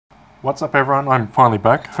What's up everyone, I'm finally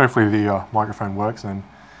back. Hopefully the microphone works, and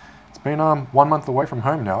it's been 1 month away from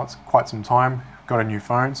home now. It's quite some time. Got a new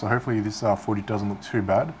phone, so hopefully this footage doesn't look too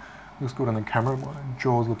bad. Looks good on the camera, my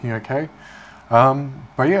jaw's looking okay.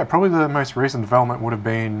 But yeah, probably the most recent development would have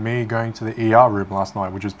been me going to the ER room last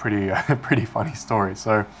night, which is pretty pretty funny story.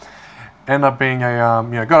 So ended up being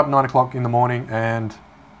a, got up 9 o'clock in the morning and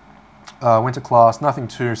went to class, nothing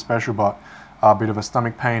too special, but a bit of a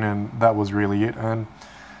stomach pain, and that was really it. And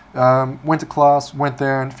went to class, went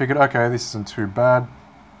there and figured, okay, this isn't too bad.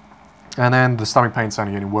 And then the stomach pain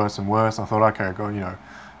started getting worse and worse. I thought, okay, I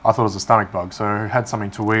thought it was a stomach bug. So had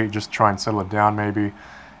something to eat, just try and settle it down maybe.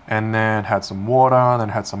 And then had some water, and then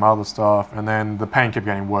had some other stuff. And then the pain kept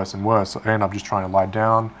getting worse and worse. So I ended up just trying to lie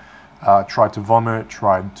down, tried to vomit,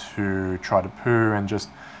 tried to poo, and just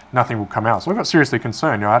nothing would come out. So I got seriously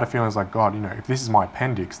concerned. I had a feeling, like, God, if this is my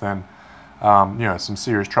appendix, then, some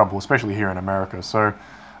serious trouble, especially here in America. So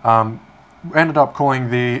ended up calling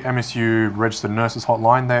the MSU registered nurses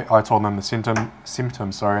hotline. I told them the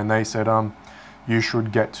symptoms, and they said, you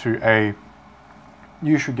should get to a,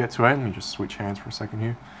 let me just switch hands for a second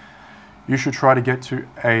here. You should try to get to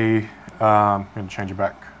a, I'm going to change it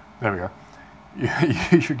back. There we go.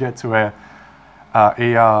 You should get to a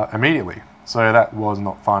ER immediately. So that was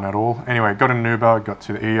not fun at all. Anyway, got in an Uber, got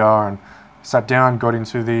to the ER and sat down, got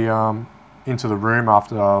into the room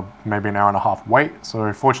after maybe an hour and a half wait.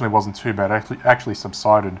 So fortunately it wasn't too bad. Actually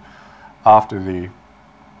subsided after the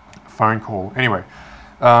phone call. Anyway,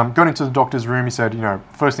 got into the doctor's room. He said,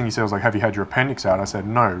 first thing he said was like, have you had your appendix out? I said,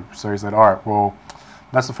 no. So he said, all right, well,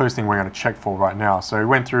 that's the first thing we're going to check for right now. So he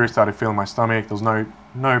went through, started feeling my stomach. There was no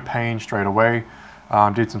pain straight away.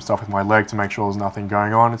 Did some stuff with my leg to make sure there's nothing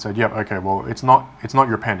going on, and said, yep, okay, well, it's not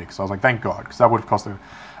your appendix. So I was like, thank God, because that would have cost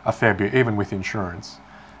a fair bit, even with insurance.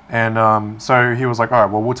 And so he was like, all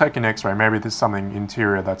right, well, we'll take an x-ray. Maybe there's something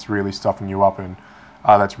interior that's really stuffing you up, and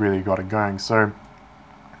that's really got it going. So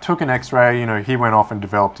took an x-ray, he went off and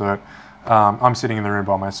developed it. I'm sitting in the room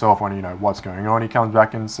by myself wondering, what's going on. He comes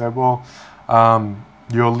back and said, well,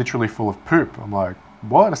 you're literally full of poop. I'm like,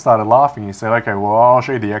 what? I started laughing. He said, okay, well, I'll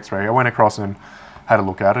show you the x-ray. I went across and had a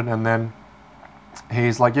look at it, and then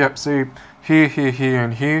he's like, yep, see, here,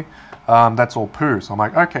 and here, that's all poo. So I'm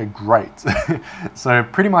like, okay, great. So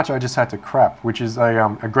pretty much I just had to crap, which is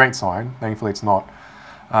a great sign. Thankfully it's not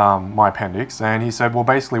my appendix. And he said, well,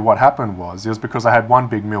 basically what happened was, it was because I had one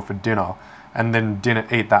big meal for dinner and then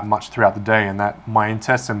didn't eat that much throughout the day, and that my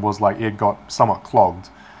intestine was like, it got somewhat clogged.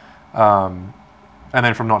 And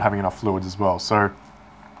then from not having enough fluids as well. So,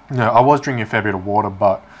 I was drinking a fair bit of water,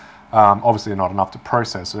 but obviously not enough to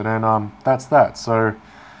process it, and that's that. So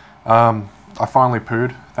I finally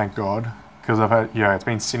pooed, thank God, because I've had, it's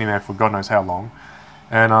been sitting there for God knows how long.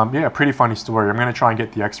 And pretty funny story. I'm going to try and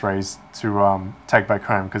get the x-rays to take back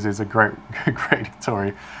home, because it's a great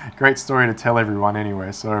story to tell everyone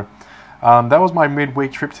anyway. So that was my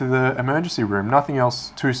midweek trip to the emergency room. Nothing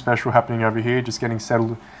else too special happening over here, just getting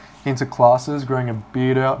settled into classes, growing a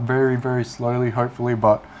beard out very, very slowly, hopefully,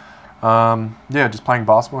 but just playing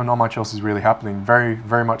basketball, and not much else is really happening. Very,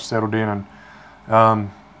 very much settled in,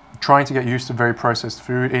 and trying to get used to very processed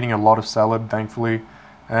food, eating a lot of salad, thankfully.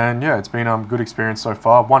 And it's been a good experience so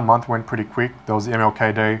far. 1 month went pretty quick. There was the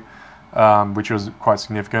MLK Day, which was quite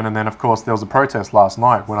significant, and then of course there was a protest last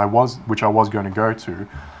night which I was going to go to,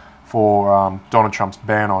 for Donald Trump's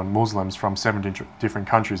ban on Muslims from 7 different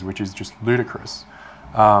countries, which is just ludicrous.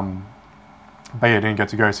 But yeah, I didn't get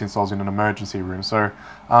to go since I was in an emergency room. So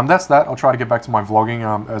that's that. I'll try to get back to my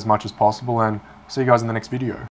vlogging as much as possible, and see you guys in the next video.